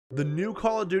The new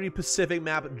Call of Duty Pacific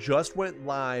map just went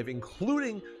live,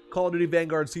 including Call of Duty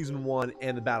Vanguard Season 1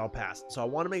 and the Battle Pass. So I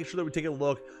want to make sure that we take a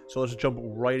look, so let's just jump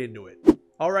right into it.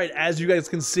 Alright, as you guys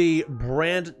can see,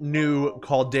 brand new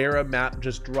Caldera map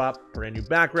just dropped, brand new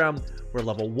background, we're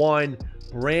level 1,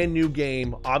 brand new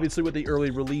game, obviously with the early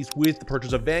release with the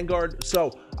purchase of Vanguard.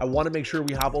 So I want to make sure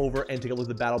we hop over and take a look at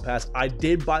the Battle Pass. I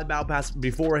did buy the Battle Pass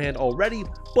beforehand already,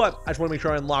 but I just want to make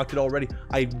sure I unlocked it already.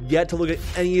 I've yet to look at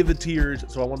any of the tiers,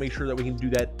 so I want to make sure that we can do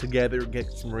that together,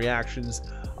 get some reactions.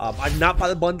 I'm not by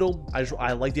the bundle.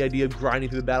 I like the idea of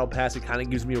grinding through the Battle Pass. It kind of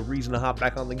gives me a reason to hop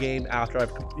back on the game after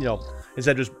I've,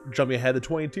 instead of just jumping ahead of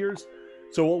 20 tiers.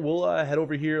 So we'll head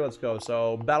over here. Let's go.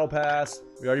 So Battle Pass.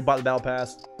 We already bought the Battle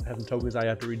Pass. I have some tokens I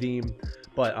have to redeem.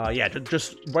 But yeah,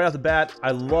 just right off the bat,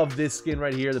 I love this skin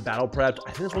right here, the Battle Prepped.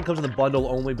 I think this one comes in the bundle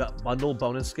only, bundle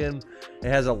bonus skin. It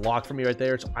has a lock for me right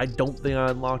there. So I don't think I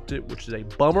unlocked it, which is a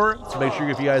bummer. So make sure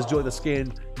if you guys do like the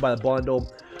skin, buy the bundle.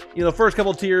 The first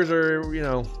couple tiers are,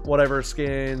 whatever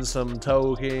skins, some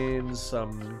tokens,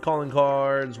 some calling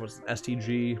cards, what's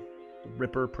STG,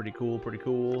 Ripper, pretty cool, pretty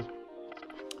cool.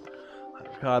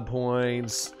 COD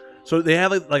points. So they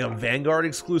have like a Vanguard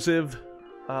exclusive,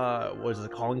 what is it, a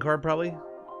calling card probably?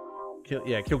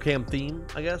 Kill cam theme,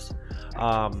 I guess.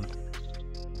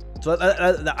 So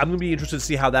I'm gonna be interested to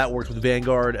see how that works with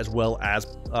Vanguard as well as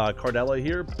Cardella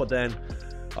here. But then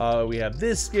we have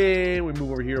this game. We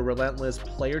move over here, Relentless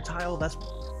player tile. That's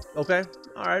okay.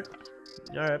 All right.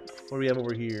 What do we have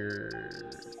over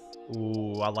here?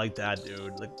 Ooh, I like that,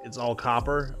 dude. Like, it's all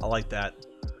copper. I like that.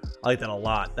 I like that a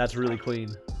lot. That's really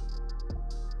clean.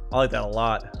 I like that a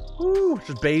lot. Woo,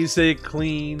 just basic,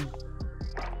 clean.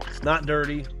 It's not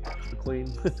dirty. Just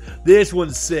clean. This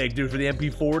one's sick, dude. For the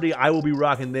MP40, I will be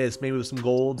rocking this, maybe with some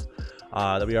gold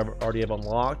that we already have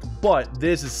unlocked. But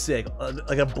this is sick.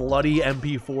 Like a bloody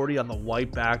MP40 on the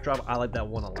white backdrop. I like that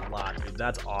one a lot, dude.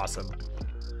 That's awesome.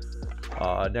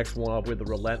 Next one up with the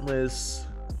Relentless.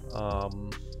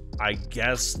 I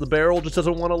guess the barrel just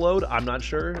doesn't want to load. I'm not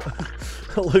sure.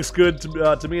 It looks good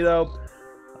to me though.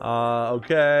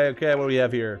 Okay, what do we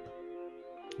have here?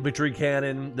 Victory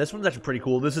Cannon. This one's actually pretty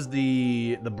cool. This is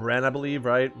the brand, I believe,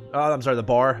 right? Oh, I'm sorry, the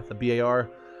bar, the BAR.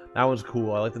 That one's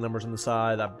cool. I like the numbers on the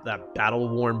side. That battle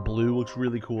worn blue looks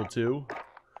really cool too.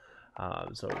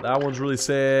 So that one's really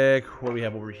sick. What do we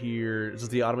have over here? Is this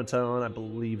the automaton? I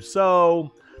believe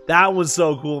so. That one's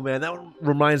so cool, man. That one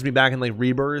reminds me back in like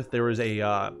Rebirth. There was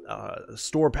a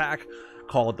store pack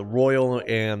called the Royal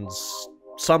and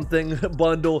something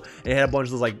bundle. It had a bunch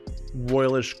of those like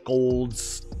royalish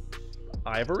golds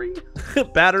ivory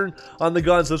pattern on the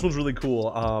gun. So this one's really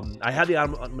cool. I had the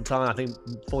automaton, I think,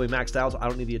 fully maxed out, so I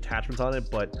don't need the attachments on it.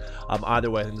 But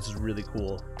either way, I think this is really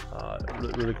cool.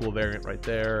 Really cool variant right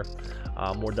there.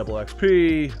 More double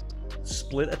XP,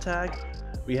 split attack.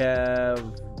 We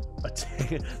have.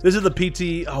 This is the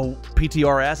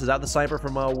PTRS. Is that the sniper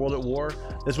from World at War?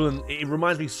 This one, it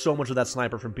reminds me so much of that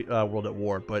sniper from World at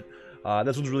War, but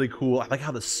this one's really cool. I like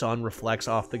how the sun reflects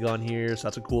off the gun here, so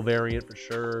that's a cool variant for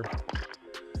sure.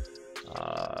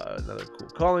 Another cool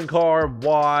calling card,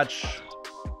 watch.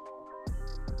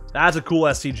 That's a cool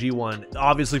STG one.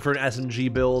 Obviously for an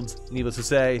SMG build, needless to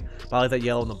say. But I like that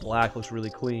yellow and the black, looks really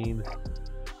clean.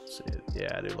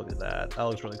 Yeah, dude, look at that. That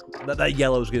looks really cool. That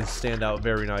yellow is going to stand out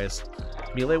very nice.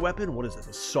 Melee weapon? What is this?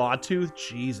 A sawtooth?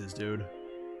 Jesus, dude.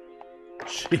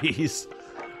 Jeez.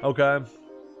 Okay.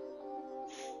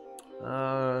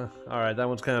 Alright, that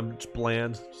one's kind of just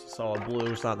bland. Just solid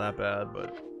blue. It's not that bad,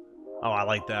 but... Oh, I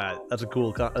like that. That's a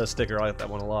cool sticker. I like that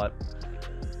one a lot.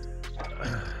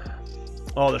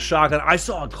 Oh, the shotgun. I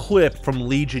saw a clip from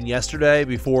Legion yesterday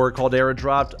before Caldera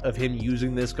dropped of him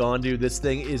using this gun, dude. This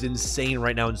thing is insane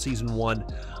right now in Season 1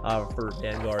 for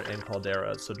Vanguard and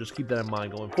Caldera. So just keep that in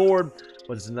mind going forward.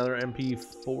 What is another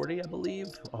MP40, I believe?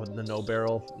 Oh, the no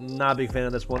barrel. Not a big fan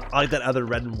of this one. I like that other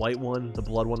red and white one, the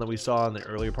blood one that we saw in the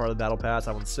earlier part of the Battle Pass.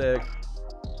 That one's sick.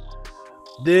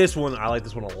 This one, I like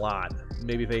this one a lot.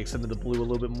 Maybe if they extended the blue a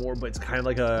little bit more, but it's kind of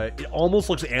like it almost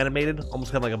looks animated.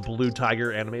 Almost kind of like a blue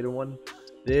tiger animated one.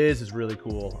 This is really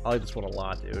cool. I like this one a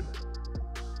lot, dude.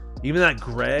 Even that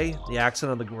gray, the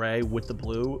accent on the gray with the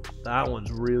blue, that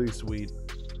one's really sweet.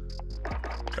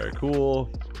 Very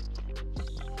cool.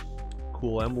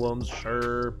 Cool emblems,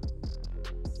 sure.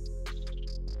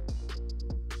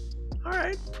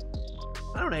 Alright.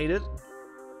 I don't hate it.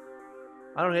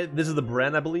 This is the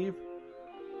brand, I believe.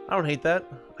 I don't hate that.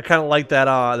 I kind of like that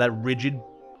that rigid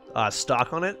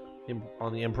stock on it,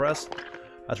 on the Impress.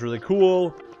 That's really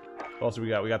cool. What else do we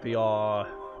got? We got the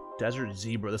Desert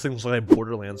Zebra. This thing looks like a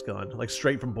Borderlands gun, like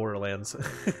straight from Borderlands.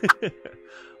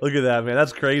 Look at that, man.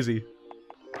 That's crazy.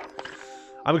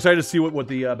 I'm excited to see what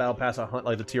the Battle Pass,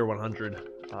 like the tier 100,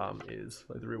 is.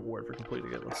 Like the reward for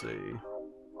completing it. Let's see.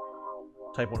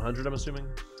 Type 100, I'm assuming.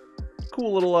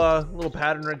 Cool little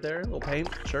pattern right there. Little paint,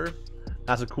 sure.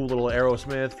 That's a cool little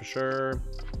Aerosmith for sure.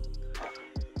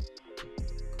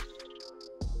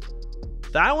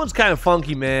 That one's kind of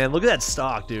funky, man. Look at that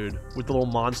stock, dude, with the little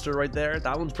monster right there.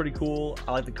 That one's pretty cool.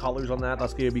 I like the colors on that.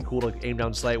 That's gonna be cool to like, aim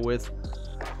down sight with.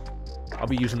 I'll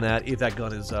be using that if that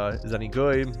gun is any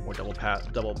good. More double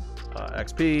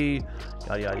XP,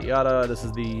 yada yada yada. This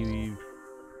is the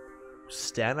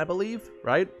Sten, I believe,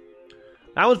 right?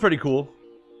 That one's pretty cool.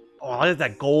 Oh, I like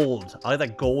that gold. I like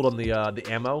that gold on the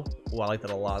ammo. Oh, I like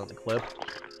that a lot on the clip.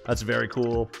 That's very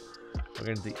cool. We're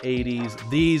getting to the 80s.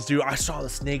 These, dude, I saw the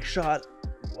snake shot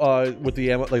with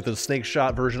the ammo, like the snake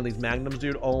shot version of these magnums,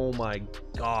 dude. Oh my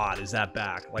god, is that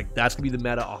back? Like that's gonna be the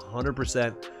meta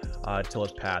 100% till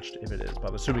it's patched, if it is. But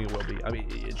I'm assuming it will be. I mean,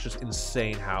 it's just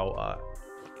insane how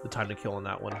the time to kill on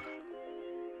that one.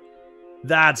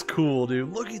 That's cool,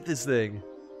 dude. Look at this thing.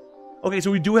 Okay,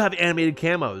 so we do have animated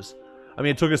camos. I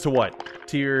mean, it took us to what?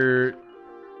 Tier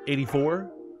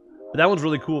 84? But that one's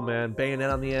really cool, man. Bayonet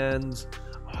on the ends.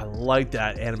 Oh, I like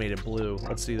that animated blue.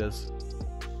 Let's see this.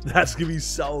 That's gonna be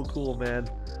so cool, man.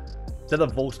 Is that the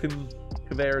Volkswagen?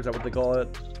 Is that what they call it?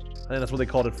 I think that's what they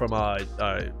called it from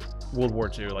World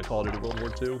War II, like Call of Duty World War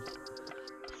II.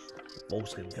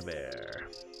 Volkswagen.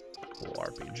 Cool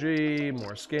RPG,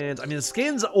 more skins. I mean, the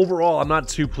skins overall, I'm not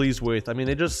too pleased with. I mean,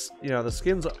 they just, you know, the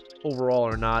skins overall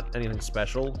are not anything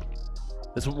special.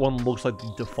 This one looks like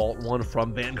the default one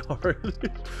from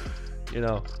Vanguard. You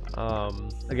know,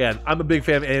 again, I'm a big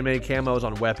fan of animated camos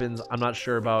on weapons. I'm not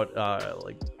sure about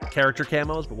like character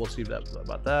camos, but we'll see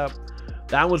about that.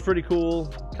 That was pretty cool.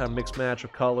 Kind of mixed match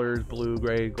of colors, blue,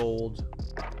 gray, gold.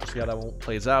 Let's see how that one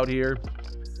plays out here.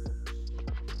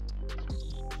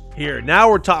 Here, now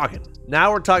we're talking.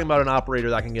 Now we're talking about an operator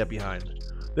that I can get behind.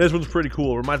 This one's pretty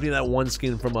cool. Reminds me of that one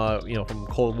skin from you know, from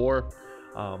Cold War.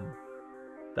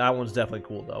 That one's definitely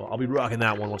cool though. I'll be rocking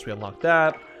that one once we unlock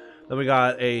that. Then we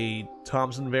got a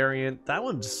Thompson variant. That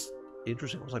one's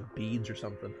interesting. It looks like beads or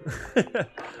something.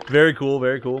 Very cool,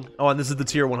 very cool. Oh, and this is the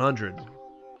tier 100.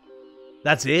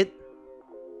 That's it?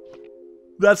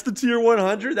 That's the tier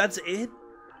 100? That's it?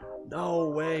 No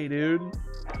way, dude.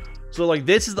 So like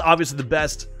this is obviously the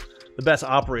best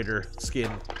operator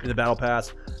skin in the Battle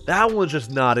Pass. That one's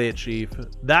just not it, Chief.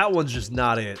 That one's just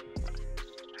not it.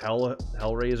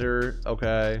 Hellraiser,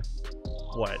 okay.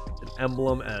 What? An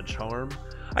emblem and a charm?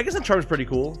 I guess that charm's pretty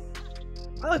cool.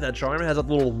 I like that charm. It has a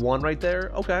little 1 right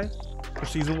there. Okay. For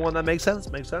season 1, that makes sense.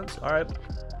 Makes sense. Alright.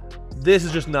 This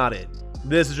is just not it.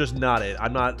 This is just not it. I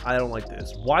don't like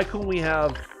this. Why couldn't we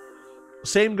have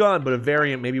same gun, but a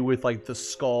variant maybe with like the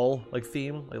skull like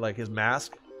theme, like his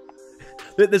mask?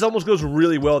 This almost goes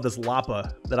really well with this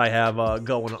Lapa that I have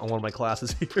going on one of my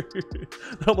classes here.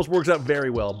 That almost works out very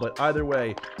well. But either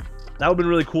way, that would have been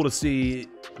really cool to see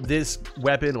this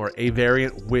weapon or a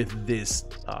variant with this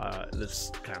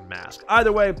this kind of mask.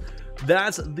 Either way,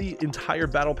 that's the entire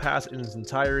Battle Pass in its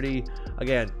entirety.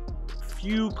 Again,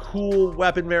 few cool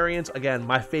weapon variants. Again,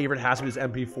 my favorite has to be this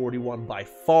MP41 by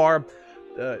far.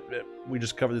 We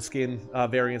just covered the skin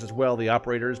variants as well, the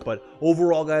operators. But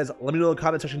overall, guys, let me know in the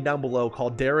comment section down below.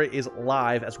 Caldera is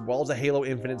live, as well as a Halo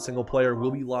Infinite single player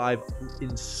will be live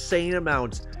insane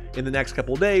amounts in the next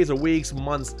couple of days or weeks,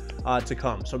 months to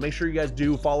come. So make sure you guys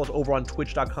do follow us over on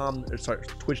twitch.com, or sorry,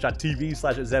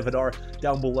 twitch.tv/ZevHadar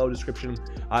down below description,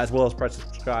 as well as press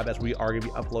subscribe, as we are going to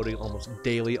be uploading almost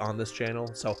daily on this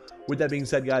channel. So with that being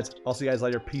said, guys, I'll see you guys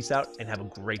later. Peace out and have a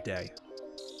great day.